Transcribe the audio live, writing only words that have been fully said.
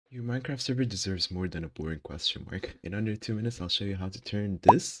Your Minecraft server deserves more than a boring question mark. In under 2 minutes, I'll show you how to turn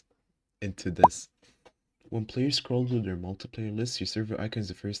this into this. When players scroll through their multiplayer list, your server icon is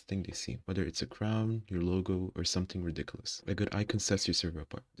the first thing they see, whether it's a crown, your logo, or something ridiculous. A good icon sets your server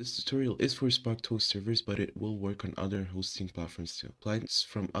apart. This tutorial is for Sparked host servers, but it will work on other hosting platforms too. Clients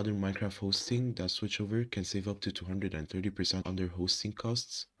from other Minecraft hosting that switch over can save up to 230% on their hosting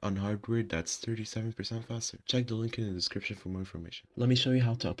costs. On hardware, that's 37% faster. Check the link in the description for more information. Let me show you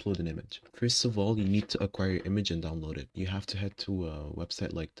how to upload an image. First of all, you need to acquire your image and download it. You have to head to a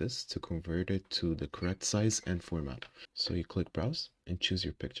website like this to convert it to the correct size and format. So you click browse and choose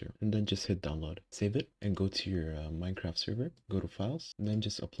your picture and then just hit download. Save it and go to your Minecraft server, go to files, and then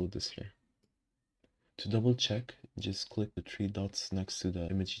just upload this here. To double check, just click the three dots next to the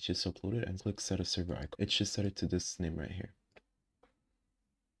image you just uploaded and click set a server icon. It should set it to this name right here.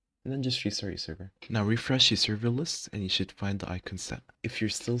 And then just restart your server. Now refresh your server list and you should find the icon set. If you're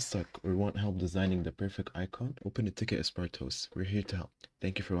still stuck or want help designing the perfect icon, open a ticket as Sparked host. We're here to help.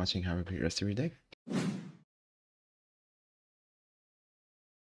 Thank you for watching. Have a great rest of your day.